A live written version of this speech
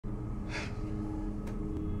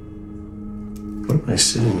What am I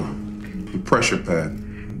sitting on? The pressure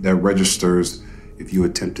pad that registers if you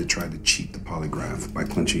attempt to try to cheat the polygraph by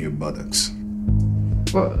clenching your buttocks.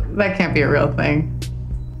 Well, that can't be a real thing.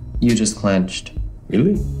 You just clenched.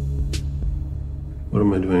 Really? What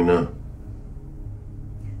am I doing now?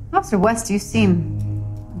 Officer West, you seem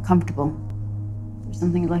uncomfortable. Is there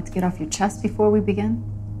something you'd like to get off your chest before we begin?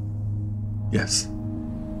 Yes.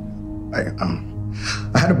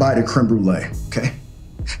 I had a bite of creme brulee, okay?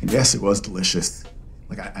 And yes, it was delicious.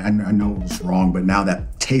 Like, I know it was wrong, but now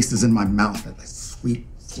that taste is in my mouth, that sweet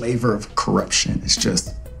flavor of corruption. It's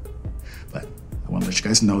just, but I want to let you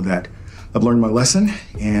guys know that I've learned my lesson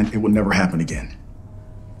and it will never happen again.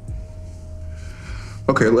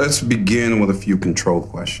 Okay, let's begin with a few control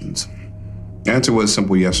questions. Answer with a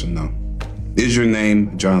simple yes or no. Is your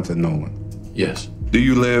name Jonathan Nolan? Yes. Do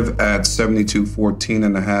you live at 7214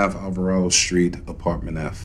 and a half Alvarado Street, apartment F?